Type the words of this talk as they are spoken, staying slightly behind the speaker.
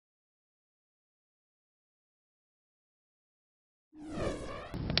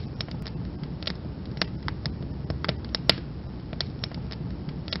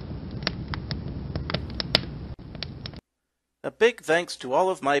A big thanks to all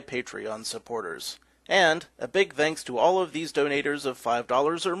of my Patreon supporters, and a big thanks to all of these donators of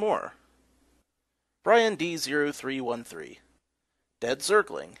 $5 or more. Brian D0313, Dead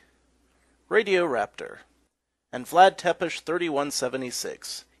Zergling, Radio Raptor, and Vlad Tepish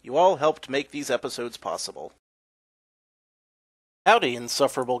 3176. You all helped make these episodes possible. Howdy,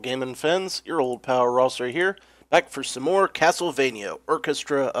 Insufferable Gamin' Fins, your old pal Rosser here, back for some more Castlevania,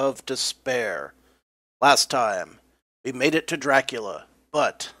 Orchestra of Despair. Last time, we made it to Dracula,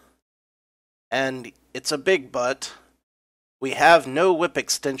 but, and it's a big but, we have no whip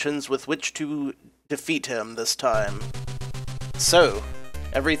extensions with which to defeat him this time. So,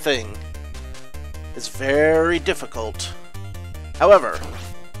 everything is very difficult. However,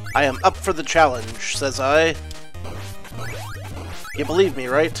 I am up for the challenge, says I. You believe me,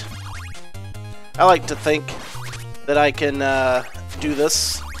 right? I like to think that I can do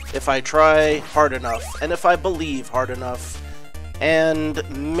this if I try hard enough, and if I believe hard enough, and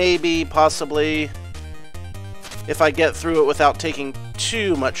maybe, possibly, if I get through it without taking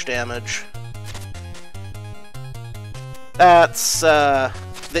too much damage. That's the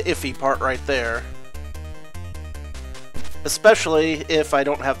iffy part right there. Especially if I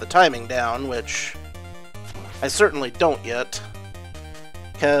don't have the timing down, which I certainly don't yet.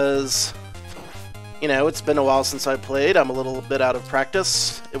 Because, you know, it's been a while since I played. I'm a little bit out of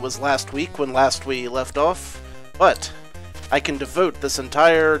practice. It was last week when last we left off. But I can devote this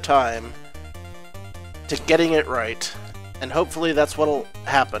entire time to getting it right. And hopefully that's what'll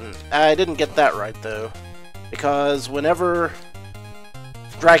happen. I didn't get that right, though. Because whenever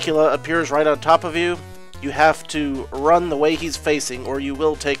Dracula appears right on top of you, you have to run the way he's facing, or you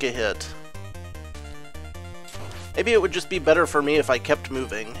will take a hit. Maybe it would just be better for me if I kept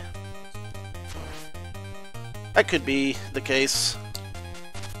moving. That could be the case.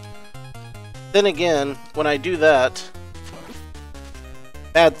 Then again, when I do that,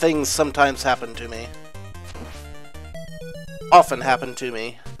 bad things sometimes happen to me. Often happen to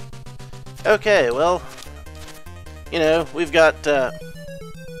me. Okay, well, you know, we've got,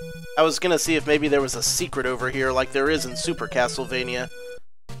 I was gonna see if maybe there was a secret over here like there is in Super Castlevania.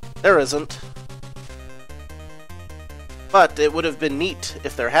 There isn't. But it would have been neat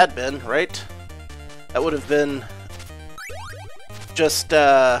if there had been, right? That would have been just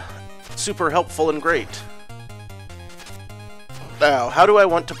super helpful and great. Now, how do I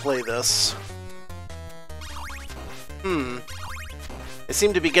want to play this? I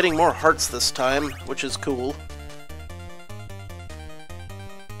seem to be getting more hearts this time, which is cool.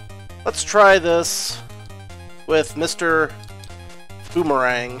 Let's try this with Mr.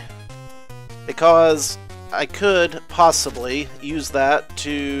 Boomerang, because I could possibly use that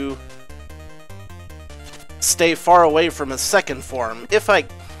to stay far away from his second form, if I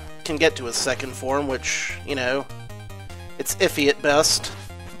can get to his second form, which, you know, it's iffy at best.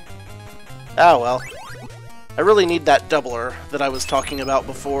 Ah well. I really need that doubler that I was talking about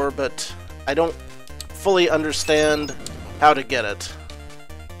before, but I don't fully understand how to get it.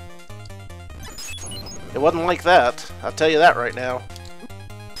 It wasn't like that, I'll tell you that right now.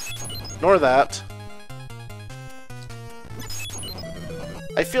 Nor that.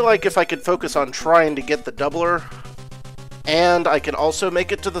 I feel like if I could focus on trying to get the doubler, and I can also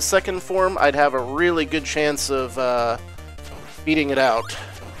make it to the second form, I'd have a really good chance of beating it out.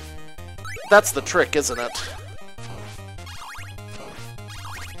 That's the trick, isn't it?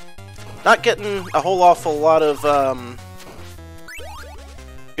 Not getting a whole awful lot of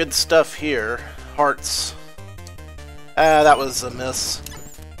good stuff here. Hearts. That was a miss.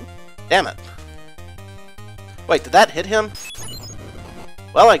 Damn it. Wait, did that hit him?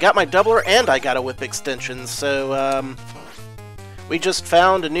 Well, I got my doubler and I got a whip extension, so we just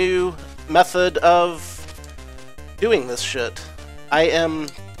found a new method of doing this shit. I am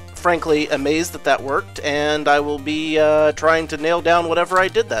frankly amazed that that worked, and I will be trying to nail down whatever I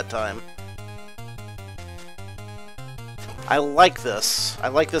did that time. I like this. I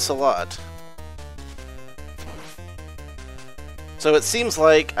like this a lot. So it seems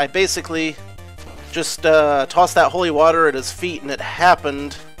like I basically just tossed that holy water at his feet, and it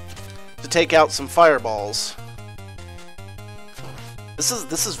happened to take out some fireballs. This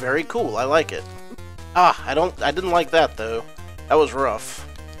is very cool. I like it. Ah, I didn't like that though. That was rough.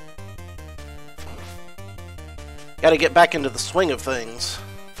 Gotta get back into the swing of things.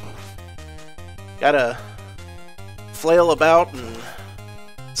 Gotta flail about and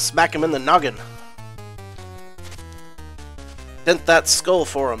smack him in the noggin. Dent that skull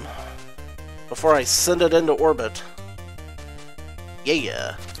for him before I send it into orbit.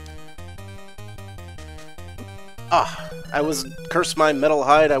 Yeah. Ah, I was... Curse my metal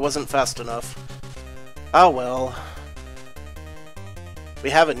hide, I wasn't fast enough. Oh well. We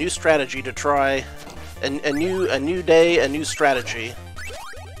have a new strategy to try. A new day, a new strategy.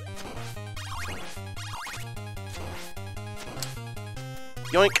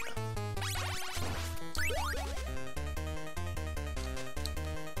 Yoink.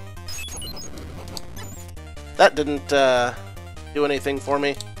 That didn't do anything for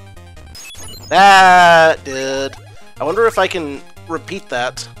me. That did. I wonder if I can repeat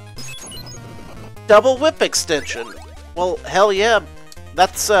that. Double whip extension. Well, hell yeah.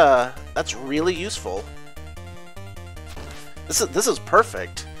 That's really useful. This is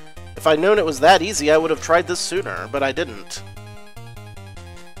perfect. If I'd known it was that easy, I would have tried this sooner, but I didn't.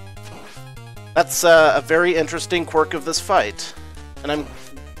 That's a very interesting quirk of this fight, and I'm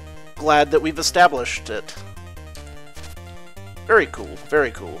glad that we've established it. Very cool,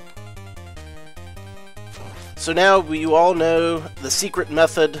 very cool. So now you all know the secret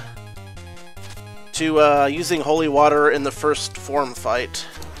method to using holy water in the first form fight.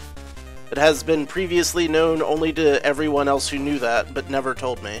 It has been previously known only to everyone else who knew that, but never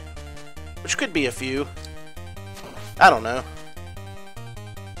told me. Which could be a few. I don't know.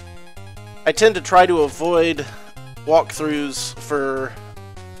 I tend to try to avoid walkthroughs for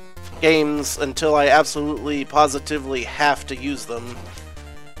games until I absolutely, positively have to use them.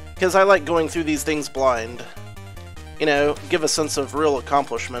 Because I like going through these things blind. You know, give a sense of real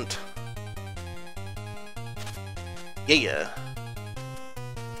accomplishment. Yeah.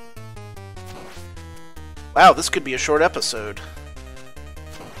 Wow, this could be a short episode.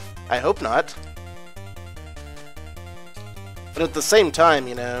 I hope not. But at the same time,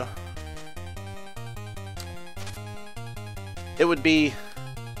 you know, it would be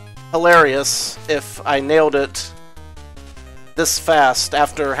hilarious if I nailed it this fast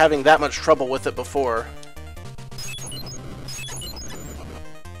after having that much trouble with it before.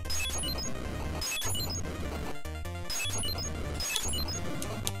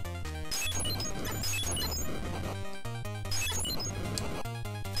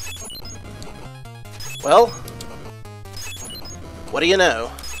 Well, what do you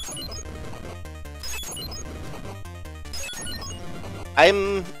know?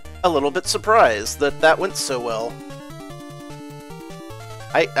 I'm a little bit surprised that that went so well.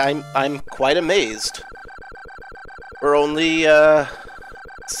 I'm quite amazed. We're only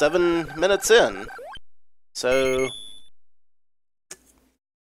 7 minutes in, so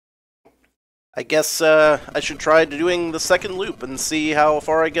I guess I should try doing the second loop and see how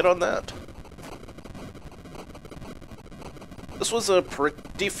far I get on that. This was a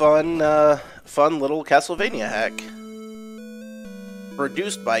pretty fun little Castlevania hack.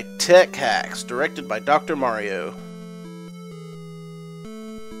 Produced by Tech Hacks, directed by Dr. Mario.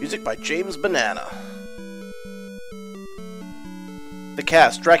 Music by James Banana. The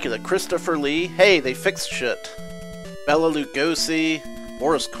cast: Dracula, Christopher Lee. Hey, they fixed shit. Bela Lugosi,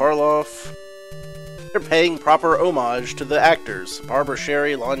 Boris Karloff. They're paying proper homage to the actors. Barbara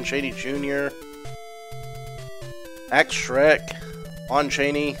Sherry, Lon Chaney Jr., Max Schreck, Lon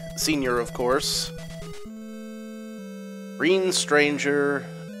Chaney Sr., of course. Green Stranger,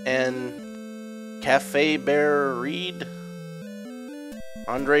 and Cafe Bear Reed.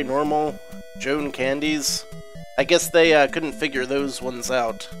 Andre Normal, Joan Candies. I guess they couldn't figure those ones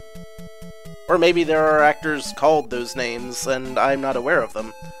out. Or maybe there are actors called those names, and I'm not aware of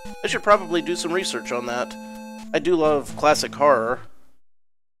them. I should probably do some research on that. I do love classic horror.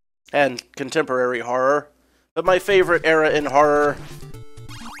 And contemporary horror. But my favorite era in horror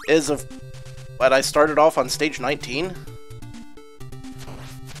is of... What, I started off on stage 19?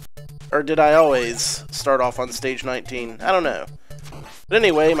 Or did I always start off on stage 19? I don't know. But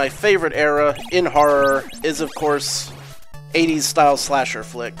anyway, my favorite era in horror is, of course, 80s style slasher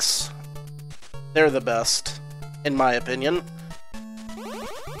flicks. They're the best, in my opinion.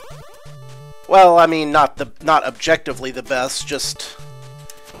 Well, I mean, not objectively the best, just,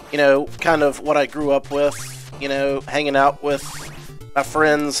 you know, kind of what I grew up with, you know, hanging out with my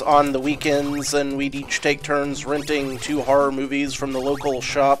friends on the weekends, and we'd each take turns renting 2 horror movies from the local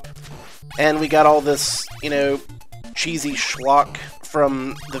shop. And we got all this, you know, cheesy schlock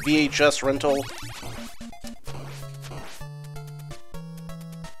from the VHS rental.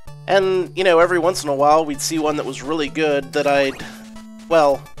 And, you know, every once in a while we'd see one that was really good that I'd,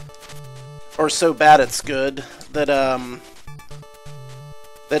 well, or so bad it's good that,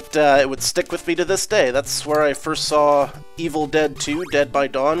 it would stick with me to this day. That's where I first saw Evil Dead 2, Dead by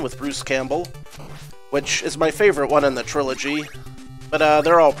Dawn with Bruce Campbell, which is my favorite one in the trilogy. But,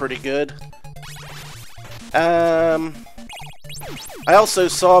 they're all pretty good. I also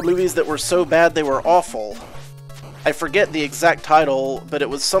saw movies that were so bad they were awful. I forget the exact title, but it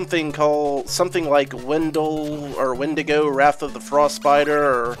was something like Wendell or Wendigo, Wrath of the Frostbiter,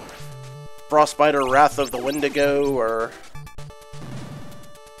 or Frostbiter, Wrath of the Wendigo, or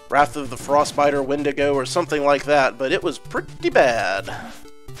Wrath of the Frostbiter, Wendigo, or something like that, but it was pretty bad.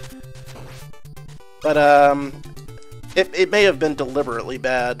 But, it may have been deliberately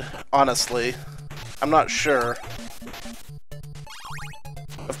bad, honestly. I'm not sure.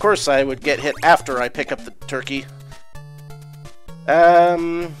 Of course I would get hit after I pick up the turkey.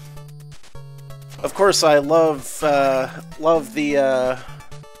 Of course I love the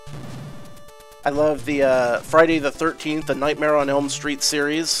Friday the 13th, A Nightmare on Elm Street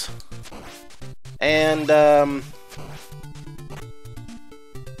series. And,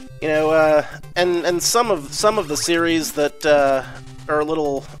 you know, and some of the series that, are a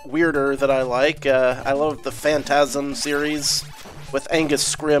little weirder that I like. I love the Phantasm series with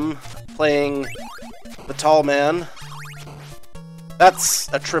Angus Scrimm playing the Tall Man. That's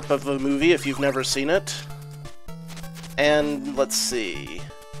a trip of a movie if you've never seen it. And let's see.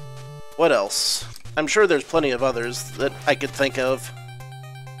 What else? I'm sure there's plenty of others that I could think of.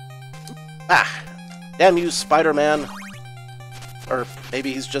 Ah! Damn you, Spider-Man! Or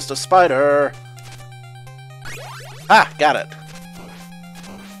maybe he's just a spider. Ah! Got it.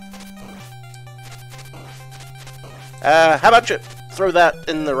 How about you throw that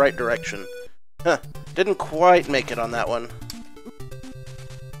in the right direction? Huh. Didn't quite make it on that one.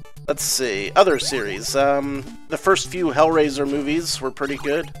 Let's see. Other series. The first few Hellraiser movies were pretty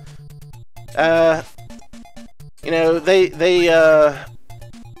good. You know, they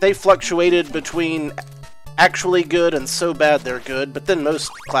fluctuated between actually good and so bad they're good, but then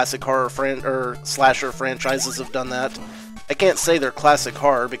most classic horror or slasher franchises have done that. I can't say they're classic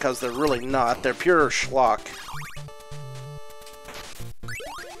horror because they're really not. They're pure schlock.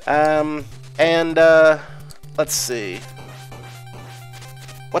 Let's see.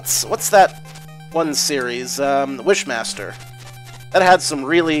 What's that one series? Wishmaster. That had some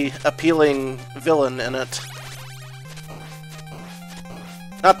really appealing villain in it.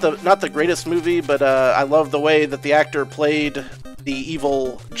 Not the greatest movie, but I love the way that the actor played the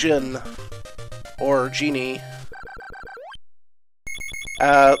evil Jinn or genie.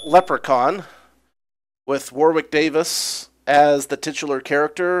 Leprechaun with Warwick Davis as the titular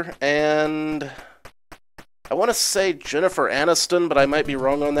character, and I want to say Jennifer Aniston, but I might be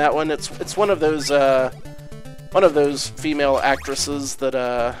wrong on that one. It's one of those female actresses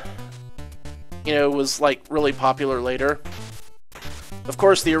that you know, was like really popular later. Of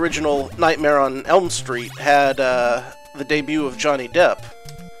course, the original Nightmare on Elm Street had the debut of Johnny Depp,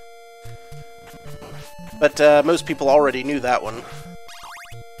 but most people already knew that one.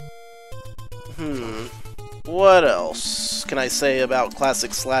 What else can I say about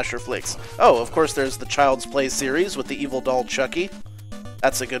classic slasher flicks? Oh, of course there's the Child's Play series with the evil doll Chucky.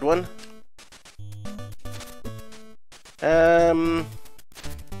 That's a good one.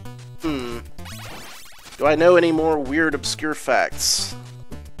 Do I know any more weird, obscure facts?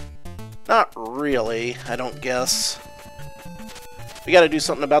 Not really, I don't guess. We gotta do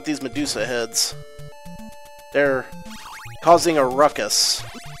something about these Medusa heads. They're causing a ruckus,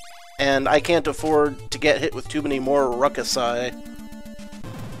 and I can't afford to get hit with too many more ruckusi.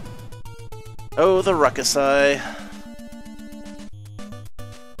 Oh, the ruckusi.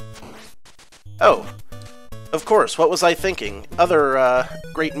 Oh, of course, what was I thinking? Other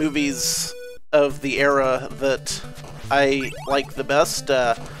great movies of the era that I like the best.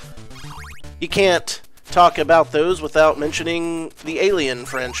 You can't talk about those without mentioning the Alien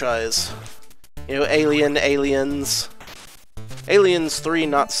franchise. You know, Alien, Aliens. Aliens 3,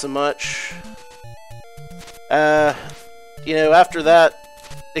 not so much. You know, after that,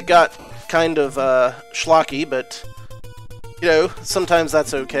 it got kind of schlocky, but, you know, sometimes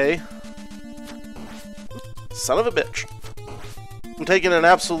that's okay. Son of a bitch. I'm taking an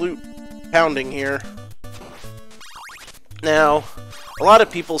absolute pounding here. Now, a lot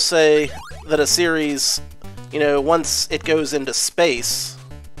of people say that a series, you know, once it goes into space,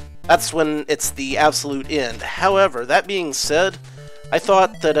 that's when it's the absolute end. However, that being said, I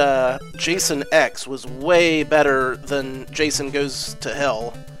thought that Jason X was way better than Jason Goes to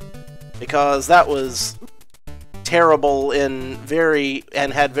Hell, because that was terrible and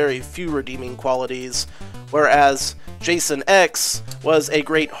had very few redeeming qualities, whereas Jason X was a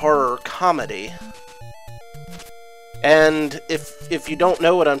great horror comedy. And if you don't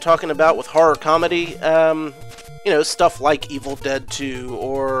know what I'm talking about with horror comedy, you know, stuff like Evil Dead 2,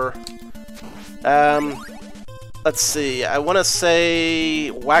 or, let's see, I want to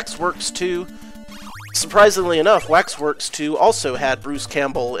say Waxworks 2. Surprisingly enough, Waxworks 2 also had Bruce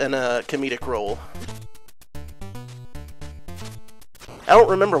Campbell in a comedic role. I don't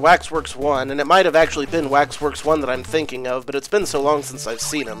remember Waxworks 1, and it might have actually been Waxworks 1 that I'm thinking of, but it's been so long since I've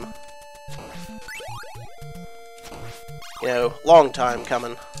seen him. You know, long time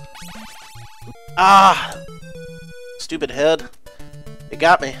coming. Ah! Stupid head. It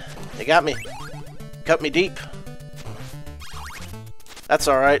got me. It got me. Cut me deep. That's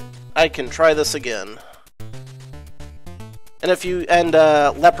alright. I can try this again. And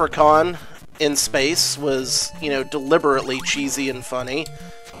Leprechaun in Space was, you know, deliberately cheesy and funny.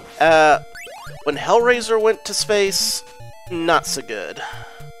 When Hellraiser went to space, not so good.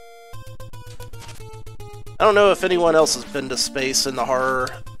 I don't know if anyone else has been to space in the horror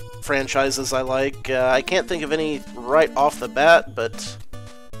franchises I like. I can't think of any right off the bat, but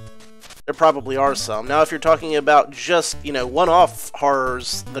there probably are some. Now, if you're talking about just, you know, one-off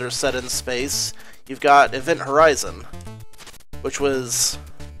horrors that are set in space, you've got Event Horizon, which was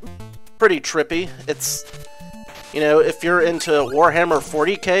pretty trippy. It's, you know, if you're into Warhammer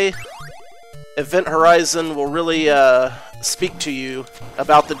 40k, Event Horizon will really speak to you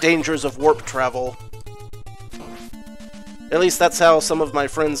about the dangers of warp travel. At least that's how some of my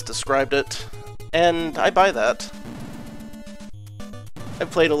friends described it, and I buy that. I've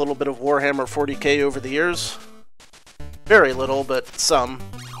played a little bit of Warhammer 40k over the years. Very little, but some.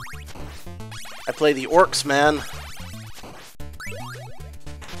 I play the orcs, man.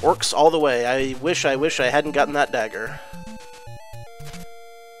 Orcs all the way. I wish I hadn't gotten that dagger.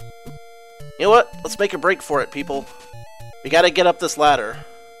 You know what? Let's make a break for it, people. We gotta get up this ladder.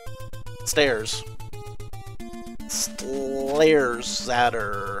 Stairs. Stairs-adder.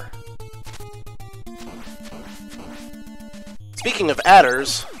 Speaking of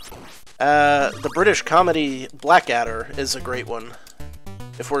adders, the British comedy Blackadder is a great one.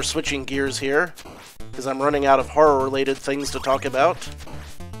 If we're switching gears here, because I'm running out of horror-related things to talk about.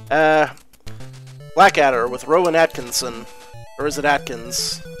 Blackadder with Rowan Atkinson. Or is it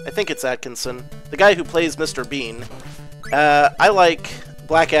Atkins? I think it's Atkinson. The guy who plays Mr. Bean. I like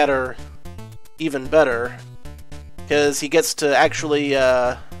Blackadder even better, because he gets to actually,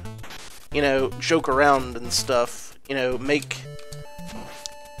 you know, joke around and stuff. You know, make,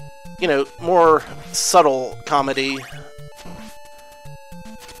 you know, more subtle comedy.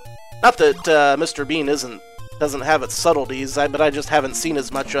 Not that Mr. Bean doesn't have its subtleties, but I just haven't seen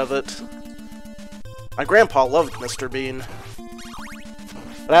as much of it. My grandpa loved Mr. Bean,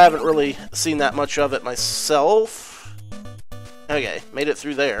 but I haven't really seen that much of it myself. Okay, made it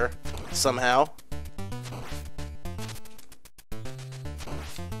through there, somehow.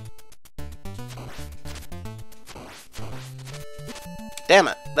 Damn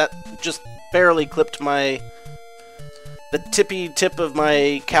it, that just barely clipped the tippy tip of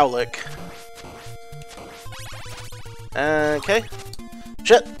my cowlick. Okay.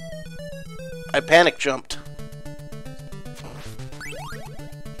 Shit! I panic jumped.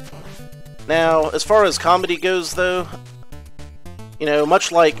 Now, as far as comedy goes, though, you know,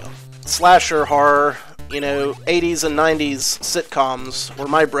 much like slasher horror, you know, 80s and 90s sitcoms were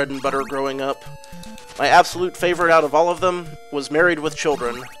my bread and butter growing up. My absolute favorite out of all of them was Married with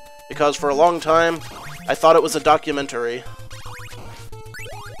Children, because for a long time, I thought it was a documentary.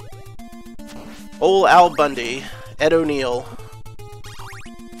 Old Al Bundy, Ed O'Neill.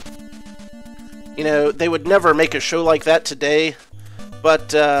 You know, they would never make a show like that today, but,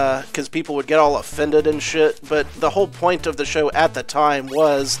 because people would get all offended and shit, but the whole point of the show at the time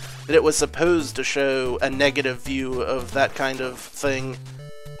was that it was supposed to show a negative view of that kind of thing.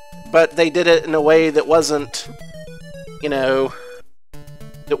 But they did it in a way that wasn't, you know,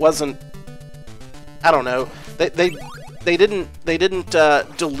 it wasn't, I don't know, they didn't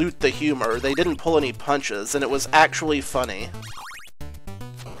dilute the humor, they didn't pull any punches, and it was actually funny.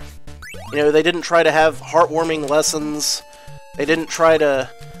 You know, they didn't try to have heartwarming lessons, they didn't try to,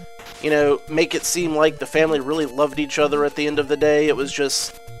 you know, make it seem like the family really loved each other at the end of the day. It was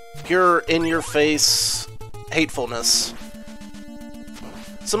just pure in-your-face hatefulness.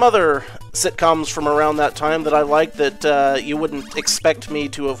 Some other sitcoms from around that time that I liked that you wouldn't expect me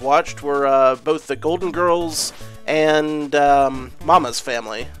to have watched were both The Golden Girls and Mama's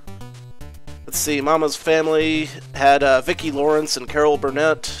Family. Let's see, Mama's Family had Vicki Lawrence and Carol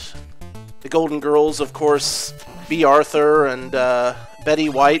Burnett. The Golden Girls, of course, B. Arthur and Betty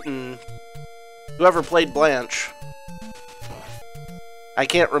White and whoever played Blanche. I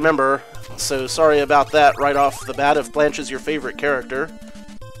can't remember, so sorry about that right off the bat if Blanche is your favorite character.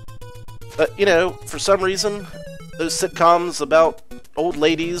 But, you know, for some reason, those sitcoms about old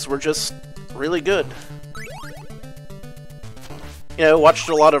ladies were just really good. You know, watched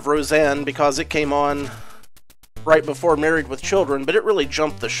a lot of Roseanne because it came on right before Married with Children, but it really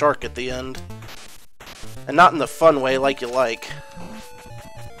jumped the shark at the end. And not in the fun way like you like.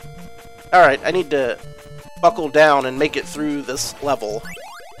 Alright, I need to buckle down and make it through this level,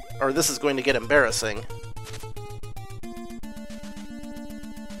 or this is going to get embarrassing.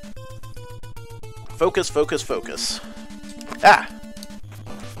 Focus, focus, focus. Ah!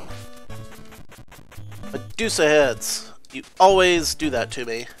 Medusa heads. You always do that to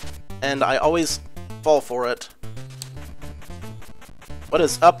me, and I always fall for it. What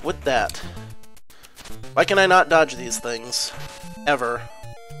is up with that? Why can I not dodge these things? Ever.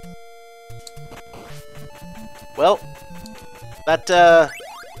 Well, that,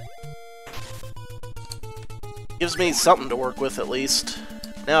 gives me something to work with, at least.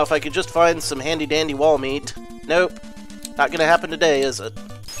 Now, if I could just find some handy-dandy wall meat... Nope. Not gonna happen today, is it?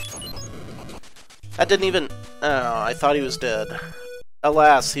 That didn't even... Oh, I thought he was dead.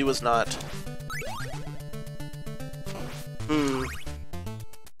 Alas, he was not.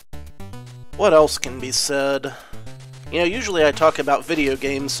 What else can be said? You know, usually I talk about video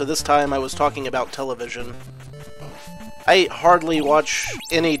games, so this time I was talking about television. I hardly watch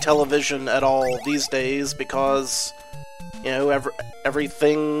any television at all these days because, you know,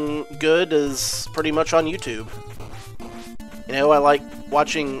 everything good is pretty much on YouTube. You know, I like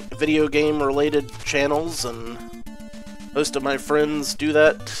watching video game-related channels, and most of my friends do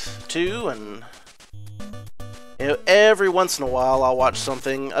that too, and you know, every once in a while I'll watch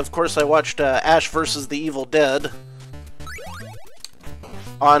something. Of course, I watched Ash vs. the Evil Dead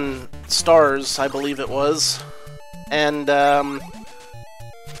on Stars, I believe it was. And, I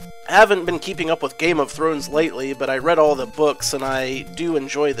haven't been keeping up with Game of Thrones lately, but I read all the books and I do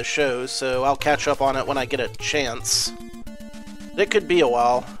enjoy the show, so I'll catch up on it when I get a chance. It could be a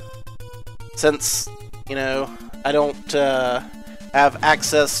while, since, you know, I don't have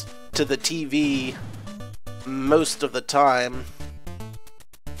access to the TV most of the time.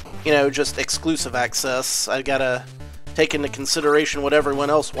 You know, just exclusive access. I gotta take into consideration what everyone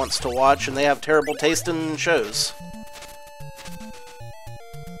else wants to watch, and they have terrible taste in shows.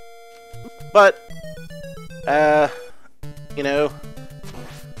 But, you know,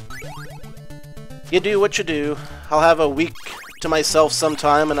 you do what you do. I'll have a week to myself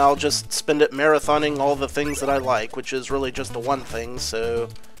sometime, and I'll just spend it marathoning all the things that I like, which is really just the one thing, so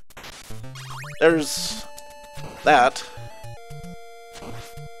there's that.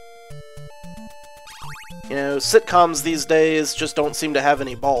 You know, sitcoms these days just don't seem to have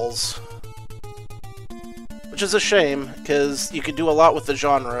any balls. Which is a shame, because you could do a lot with the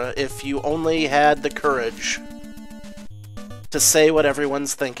genre if you only had the courage to say what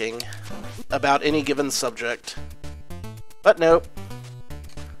everyone's thinking about any given subject. But nope.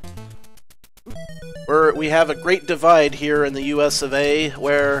 We have a great divide here in the US of A,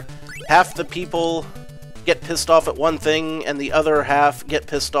 where half the people get pissed off at one thing, and the other half get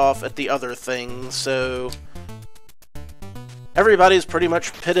pissed off at the other thing, so everybody's pretty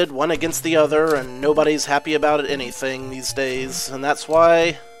much pitted one against the other, and nobody's happy about anything these days, and that's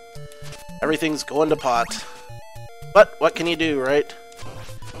why everything's going to pot. But what can you do, right?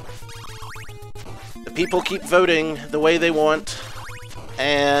 The people keep voting the way they want,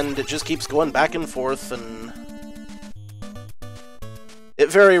 and it just keeps going back and forth, and it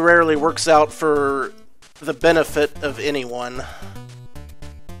very rarely works out for the benefit of anyone.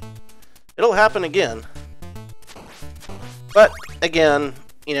 It'll happen again. But, again,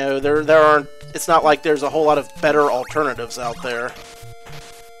 you know, there aren't... It's not like there's a whole lot of better alternatives out there.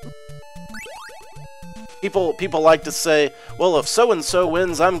 People like to say, well, if so-and-so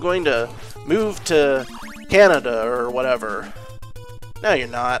wins, I'm going to move to Canada or whatever. No, you're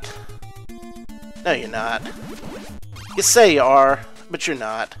not. No, you're not. You say you are, but you're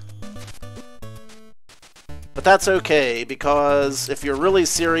not. But that's okay, because if you're really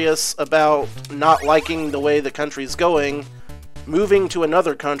serious about not liking the way the country's going, moving to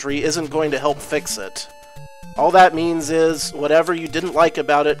another country isn't going to help fix it. All that means is, whatever you didn't like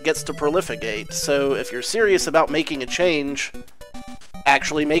about it gets to proliferate, so if you're serious about making a change,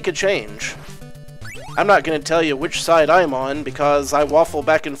 actually make a change. I'm not going to tell you which side I'm on, because I waffle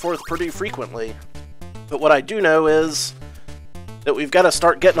back and forth pretty frequently. But what I do know is that we've got to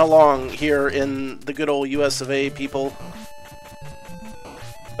start getting along here in the good old US of A, people.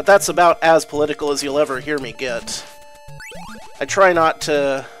 But that's about as political as you'll ever hear me get. I try not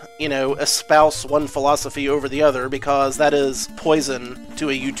to, you know, espouse one philosophy over the other, because that is poison to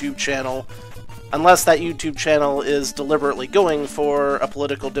a YouTube channel, unless that YouTube channel is deliberately going for a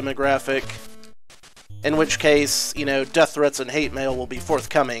political demographic, in which case, you know, death threats and hate mail will be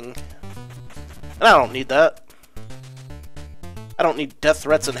forthcoming. And I don't need that. I don't need death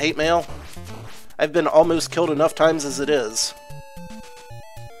threats and hate mail. I've been almost killed enough times as it is.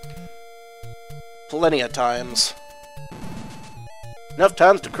 Plenty of times. Enough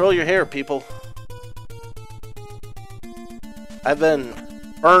times to curl your hair, people. I've been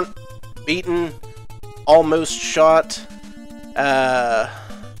burnt, beaten, almost shot,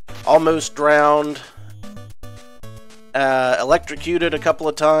 almost drowned, electrocuted a couple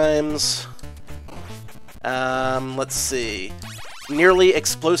of times. Let's see. Nearly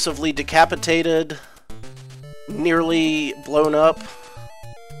explosively decapitated. Nearly blown up. A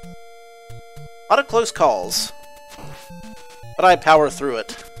lot of close calls. But I power through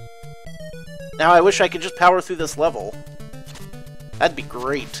it. Now I wish I could just power through this level. That'd be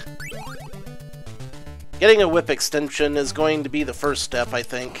great. Getting a whip extension is going to be the first step, I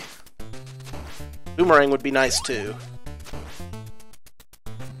think. Boomerang would be nice too.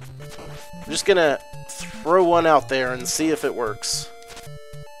 I'm just gonna throw one out there and see if it works.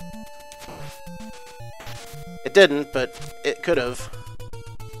 It didn't, but it could have.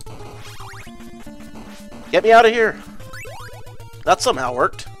 Get me out of here! That somehow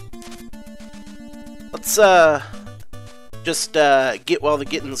worked. Let's, just, get while the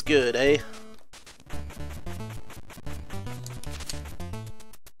getting's good, eh?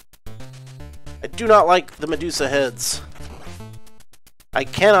 I do not like the Medusa heads. I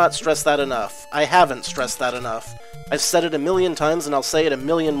cannot stress that enough. I haven't stressed that enough. I've said it a million times and I'll say it a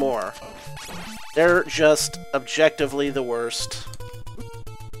million more. They're just objectively the worst.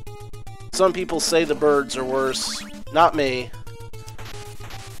 Some people say the birds are worse. Not me.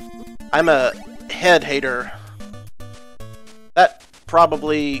 I'm a head hater. That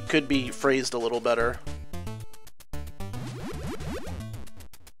probably could be phrased a little better.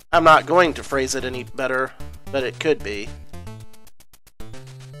 I'm not going to phrase it any better, but it could be.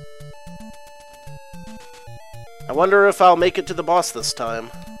 I wonder if I'll make it to the boss this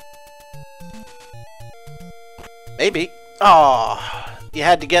time. Maybe. Aw, you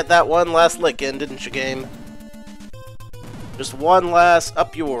had to get that one last lick in, didn't you, game? Just one last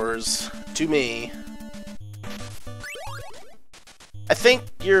up yours to me. I think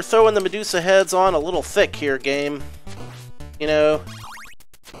you're throwing the Medusa heads on a little thick here, game. You know,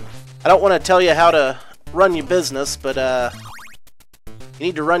 I don't want to tell you how to run your business, but you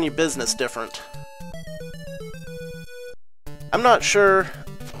need to run your business different. I'm not sure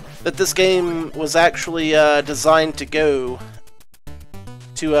that this game was actually designed to go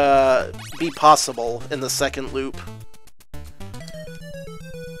to be possible in the second loop.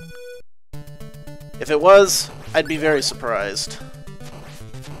 If it was, I'd be very surprised.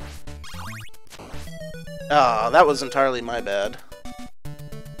 Ah, that was entirely my bad.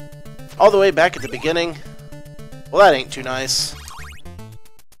 All the way back at the beginning? Well, that ain't too nice.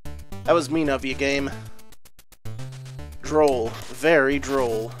 That was mean of you, game. Droll. Very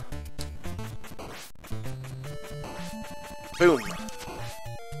droll. Boom.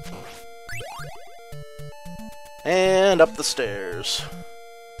 And up the stairs.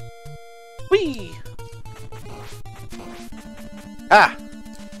 Whee! Ah!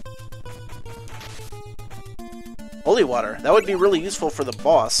 Holy water. That would be really useful for the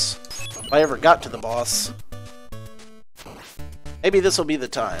boss. If I ever got to the boss. Maybe this will be the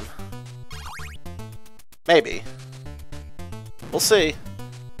time. Maybe. We'll see.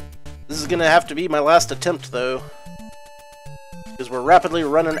 This is gonna have to be my last attempt, though. Because we're rapidly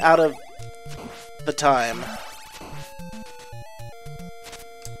running out of the time.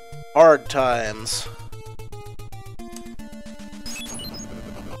 Hard times.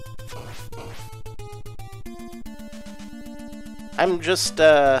 I'm just,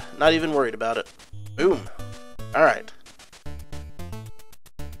 not even worried about it. Boom. Alright.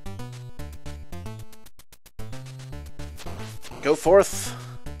 Go forth.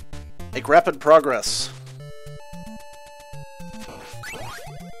 Make rapid progress.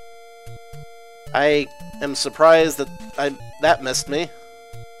 I am surprised that that missed me.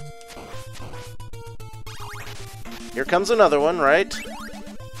 Here comes another one, right?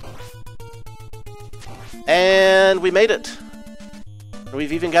 And we made it.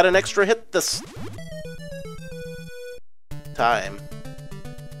 We've even got an extra hit this time.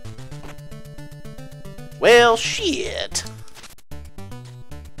 Well, shit.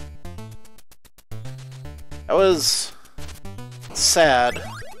 That was sad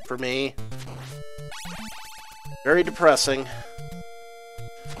for me. Very depressing.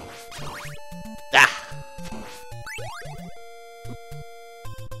 Ah.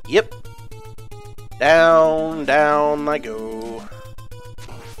 Yep. Down, down I go.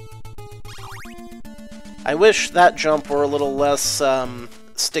 I wish that jump were a little less,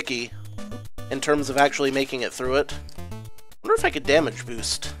 sticky in terms of actually making it through it. I wonder if I could damage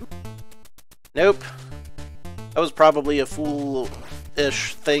boost. Nope. That was probably a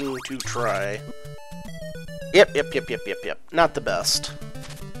foolish thing to try. Yep. Not the best.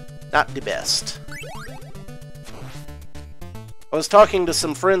 Not the best. I was talking to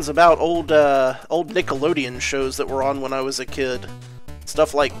some friends about old Nickelodeon shows that were on when I was a kid.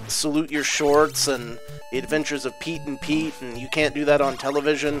 Stuff like Salute Your Shorts and The Adventures of Pete and Pete, and you can't do that on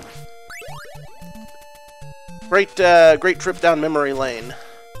television. Great trip down memory lane.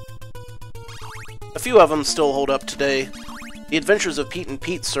 A few of them still hold up today. The Adventures of Pete and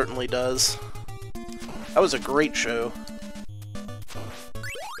Pete certainly does. That was a great show.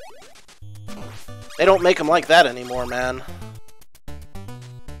 They don't make them like that anymore, man.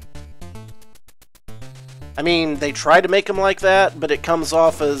 I mean, they try to make them like that, but it comes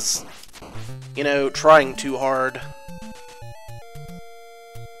off as, you know, trying too hard.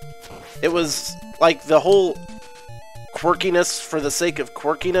 It was like the whole quirkiness for the sake of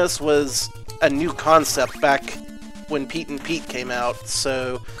quirkiness was a new concept back when Pete and Pete came out,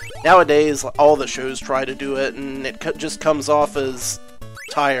 so nowadays all the shows try to do it, and it just comes off as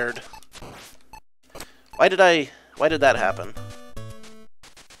tired. Why did that happen?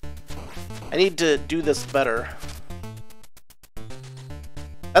 I need to do this better.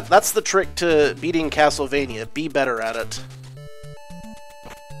 That's the trick to beating Castlevania. Be better at it.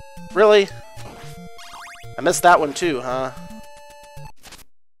 Really? I missed that one too, huh?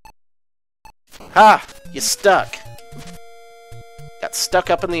 Ha! You stuck! Got stuck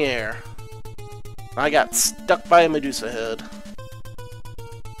up in the air. I got stuck by a Medusa head.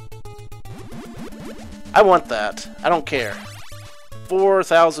 I want that. I don't care.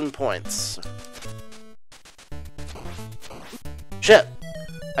 4,000 points. Shit!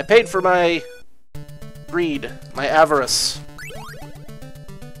 I paid for my greed, my avarice.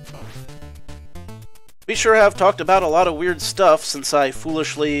 We sure have talked about a lot of weird stuff since I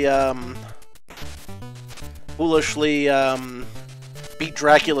foolishly beat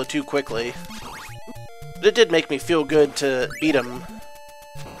Dracula too quickly. But it did make me feel good to beat him.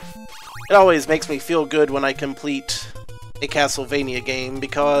 It always makes me feel good when I complete a Castlevania game,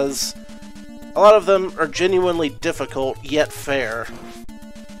 because a lot of them are genuinely difficult, yet fair.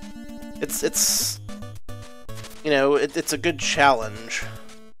 It's you know, it's a good challenge.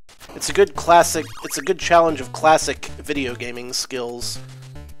 It's a good challenge of classic video gaming skills.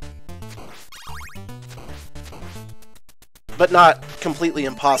 But not completely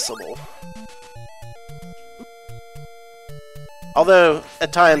impossible. Although,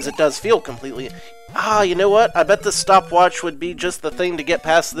 at times, it does feel completely... Ah, you know what? I bet the stopwatch would be just the thing to get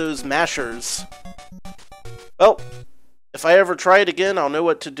past those mashers. Well, if I ever try it again, I'll know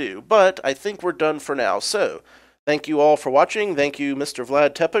what to do. But I think we're done for now. So, thank you all for watching. Thank you, Mr.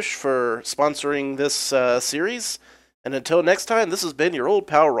 Vlad Tepish, for sponsoring this series. And until next time, this has been your old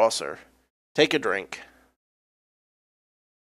pal Rosser. Take a drink.